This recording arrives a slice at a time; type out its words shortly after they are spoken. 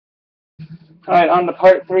Alright, on to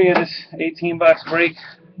part 3 of this 18-box break.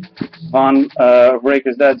 Von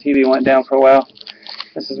Breakers.tv went down for a while.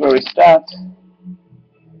 This is where we stopped.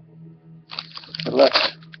 Good luck.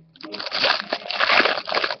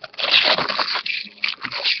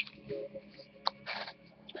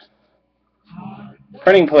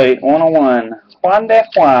 Printing plate 101. Juan de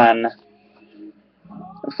Juan.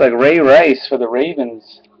 Looks like Ray Rice for the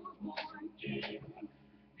Ravens.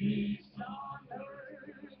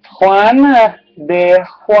 Juan de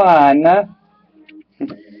Juan.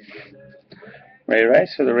 Ray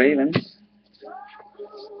Rice for the Ravens.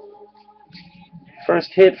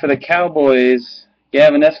 First hit for the Cowboys.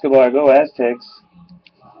 Gavin Escobar, go Aztecs.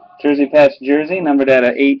 Jersey patch jersey, numbered out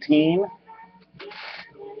of 18.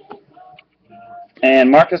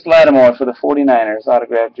 And Marcus Lattimore for the 49ers,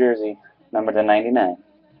 autographed jersey, numbered to 99.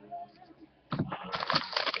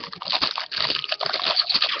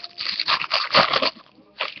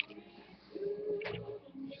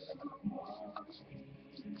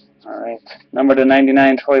 Alright, number to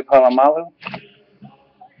 99, Troy Polamalu.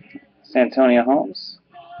 Santonio Holmes.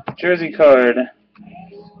 Jersey card,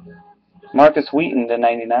 Marcus Wheaton to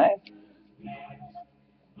 99.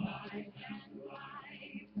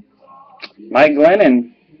 Mike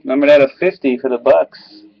Glennon, numbered out of 50 for the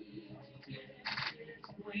Bucks.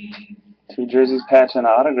 2 jerseys patch and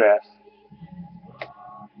autograph.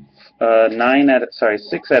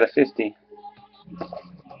 6 out of 50.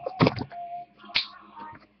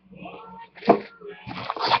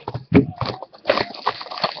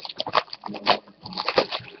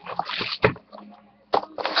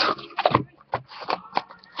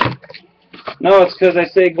 No, it's because I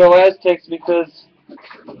say go Aztecs because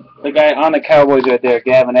the guy on the Cowboys right there,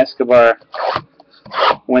 Gavin Escobar,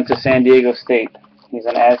 went to San Diego State. He's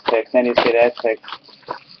an Aztec, San Diego State Aztecs.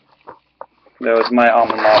 That was my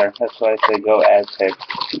alma mater. That's why I say go Aztecs.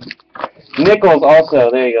 Nickles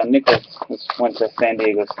also, there you go, Nickles went to San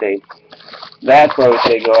Diego State. That's why we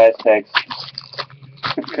say go Aztecs.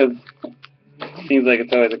 Because it seems like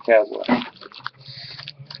it's always a Cowboy.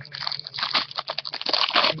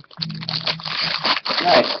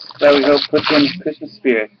 Nice. That we hope puts in Christmas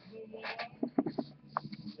spirit.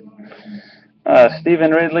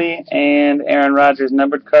 Stephen Ridley and Aaron Rodgers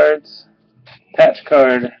numbered cards. Patch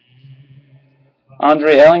card.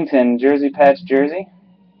 Andre Ellington jersey patch jersey.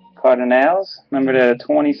 Cardinals numbered at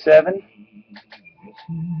 27.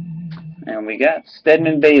 And we got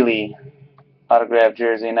Stedman Bailey autographed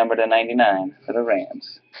jersey numbered at 99 for the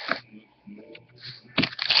Rams.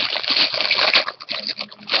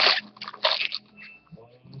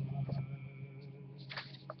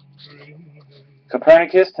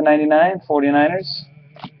 Copernicus to 99, 49ers.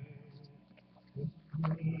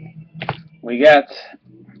 We got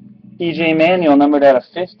E.J. Manuel numbered out of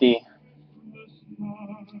 50.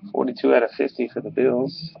 42 out of 50 for the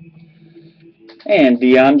Bills. And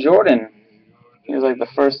Dion Jordan. He was like the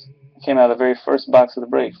first, came out of the very first box of the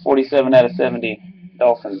break. 47 out of 70,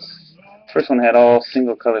 Dolphins. First one had all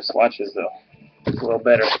single color swatches though. It's a little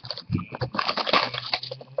better.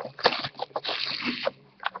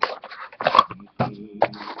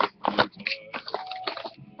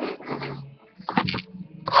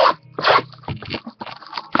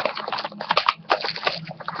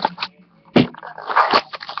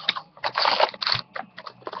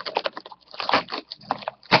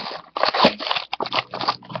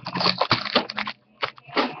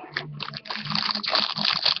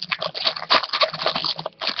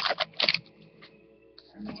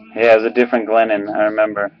 Yeah, it was a different Glennon, I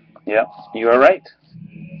remember. Yep, you are right.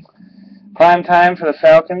 Prime time for the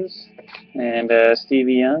Falcons and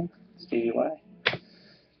Stevie Young, Stevie Y.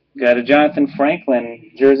 Got a Jonathan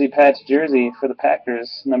Franklin jersey patch jersey for the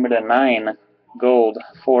Packers, numbered at 9, gold,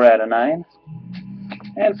 4 out of 9.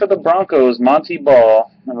 And for the Broncos, Monty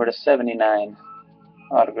Ball, numbered to 79,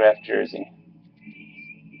 autographed jersey.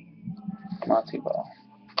 Monty Ball.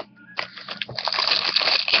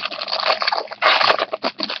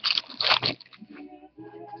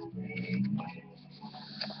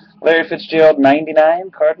 Larry Fitzgerald,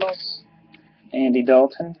 99, Cardinals. Andy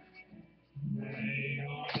Dalton.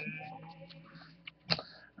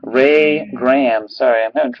 Ray Graham, sorry,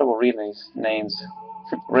 I'm having trouble reading these names.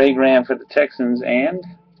 Ray Graham for the Texans and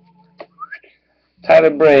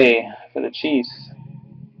Tyler Bray for the Chiefs.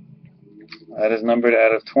 That is numbered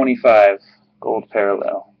out of 25, gold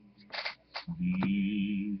parallel.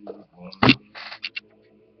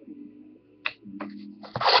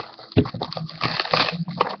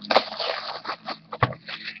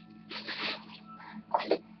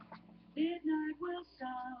 Midnight will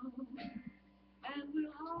sound, and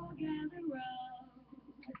we'll all gather round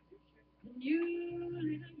the new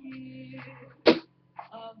little year.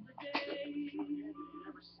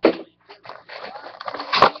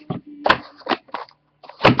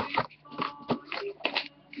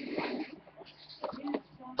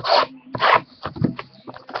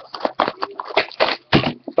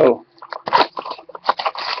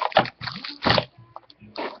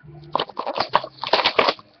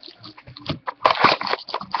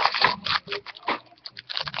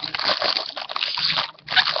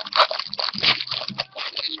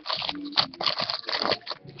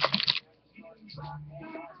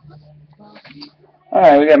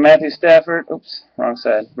 Alright, we got Matthew Stafford. Oops, wrong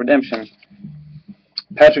side. Redemption.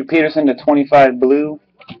 Patrick Peterson to 25 blue,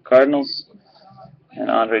 Cardinals. And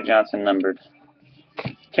Andre Johnson numbered.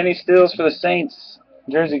 Kenny Stills for the Saints.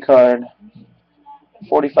 Jersey card.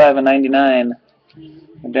 45 and 99.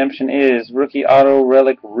 Redemption is rookie auto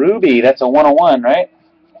relic Ruby. That's a 101, right?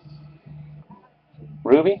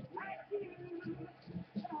 Ruby?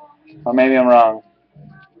 Or maybe I'm wrong.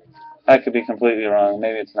 I could be completely wrong.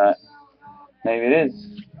 Maybe it's not. Maybe it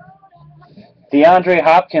is. DeAndre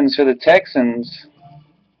Hopkins for the Texans.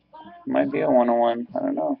 Might be a 101. I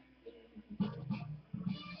don't know.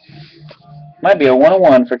 Might be a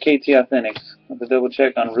 101 for KT Authentics. Have to double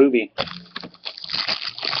check on Ruby.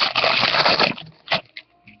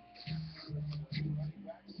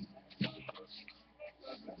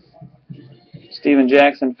 Steven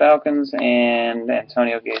Jackson Falcons and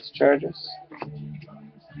Antonio Gates Chargers.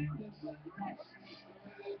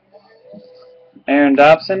 Aaron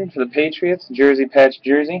Dobson for the Patriots, jersey patch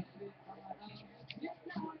jersey.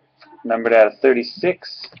 Numbered out of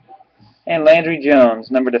 36. And Landry Jones,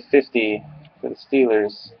 numbered to 50 for the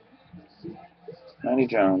Steelers. Landry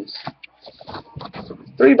Jones.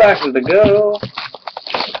 3 boxes to go.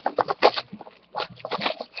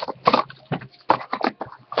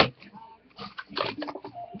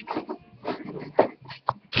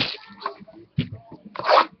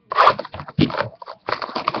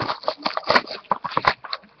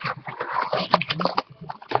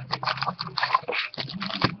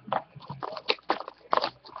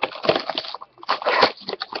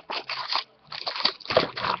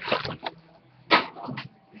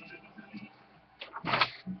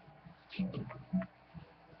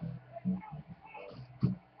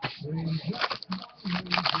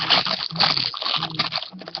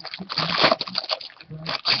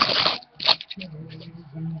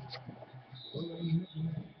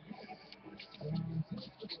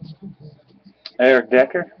 Eric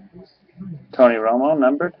Decker, Tony Romo,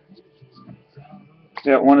 numbered.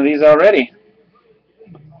 Got one of these already.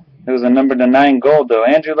 It was a number to 9 gold, though.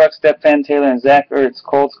 Andrew Luck, Stephen Taylor, and Zach Ertz,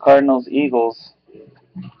 Colts, Cardinals, Eagles.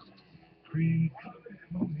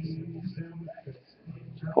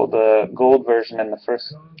 Pulled the gold version in the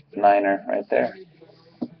first niner right there.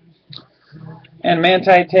 And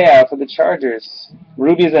Manti Te'o for the Chargers.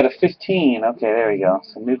 Ruby's at a 15. Okay, there we go.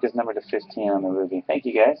 So Nuke is numbered to 15 on the Ruby. Thank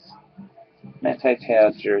you, guys. Manti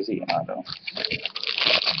Te'o jersey auto.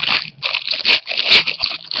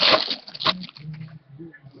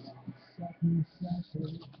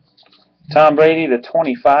 Tom Brady to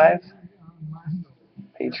 25.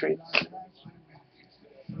 Patriots.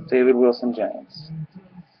 David Wilson, Giants.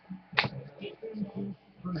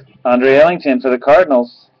 Andre Ellington for the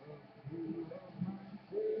Cardinals.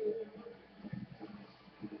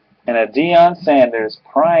 And a Deion Sanders,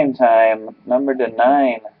 prime time, numbered to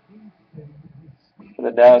 9 for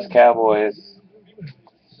the Dallas Cowboys.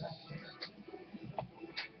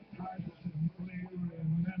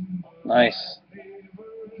 Nice.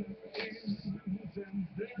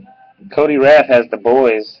 Kodyrathe has the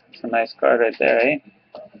boys. It's a nice card right there, eh?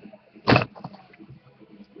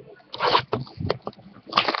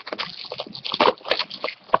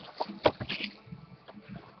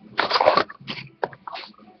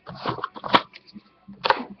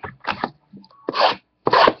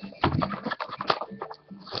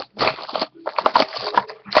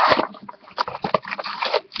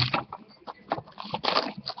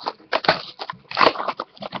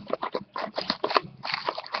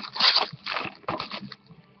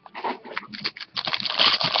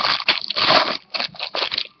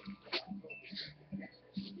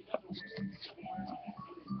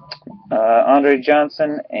 Andre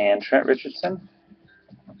Johnson and Trent Richardson.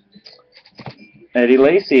 Eddie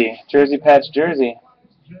Lacy, jersey patch jersey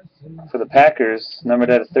for the Packers,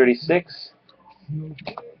 numbered out of 36.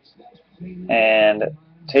 And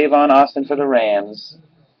Tavon Austin for the Rams,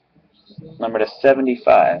 numbered to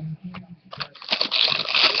 75.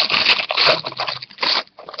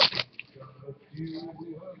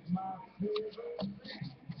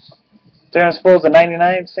 Darren Sproles, the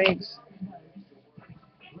 99 Saints.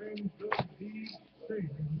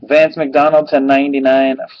 Vance McDonald to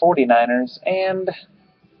 99 49ers, and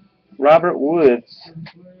Robert Woods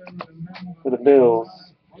for the Bills.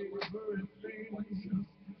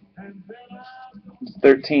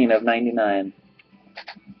 13 of 99.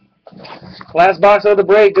 Last box of the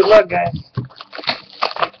break. Good luck, guys.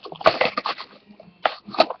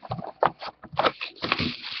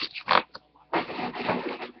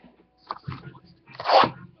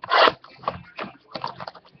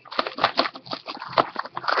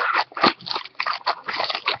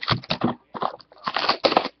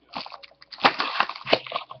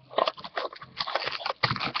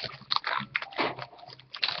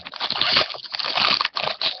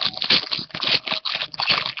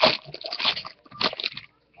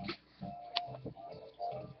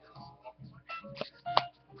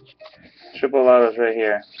 triple autos right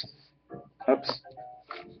here. Oops.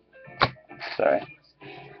 Sorry.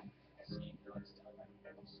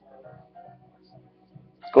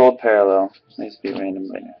 Gold parallel. Needs to be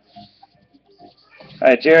random right now.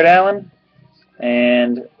 Alright, Jared Allen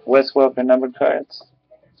and Wes Welker numbered cards.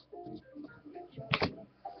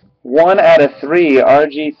 1 out of 3,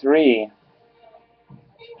 RG3.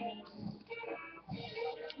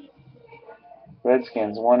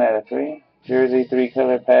 Redskins, 1 out of 3. Jersey,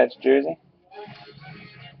 3-color patch jersey.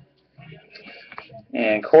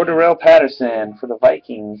 And Cordell Patterson for the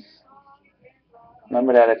Vikings.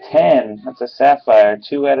 Numbered out of 10. That's a sapphire,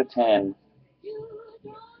 2 out of 10.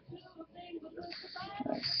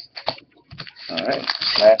 Nice. Alright,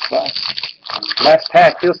 last box. Last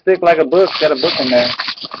pack, feels thick like a book. Got a book in there.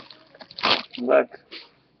 Good luck.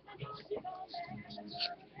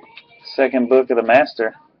 Second book of the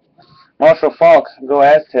Master. Marshall Faulk, go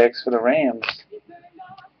Aztecs for the Rams.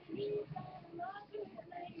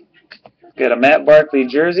 Got a Matt Barkley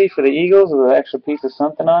jersey for the Eagles with an extra piece of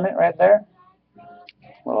something on it right there.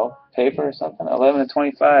 Little paper or something. 11 to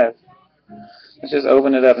 25. Let's just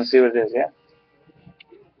open it up and see what it is, yeah?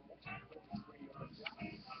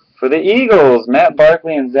 For the Eagles, Matt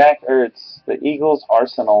Barkley and Zach Ertz. The Eagles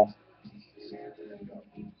Arsenal.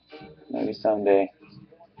 Maybe someday.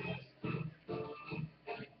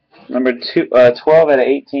 Number 12 out of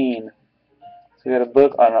 18. So we got a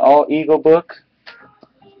book on an all-Eagle book.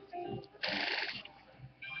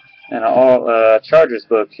 And an all Chargers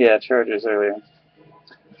book. Yeah, Chargers earlier.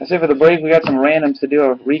 That's it for the break. We got some randoms to do.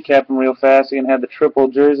 I'll recap them real fast. We're going to have the triple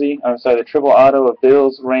jersey. I'm sorry, the triple auto of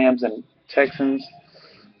Bills, Rams, and Texans.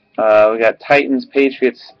 We got Titans,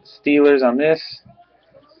 Patriots, Steelers on this.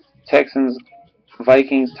 Texans,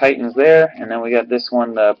 Vikings, Titans there. And then we got this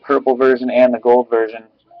one, the purple version and the gold version.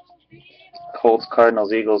 Colts,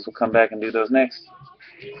 Cardinals, Eagles. We'll come back and do those next.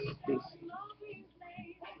 Peace.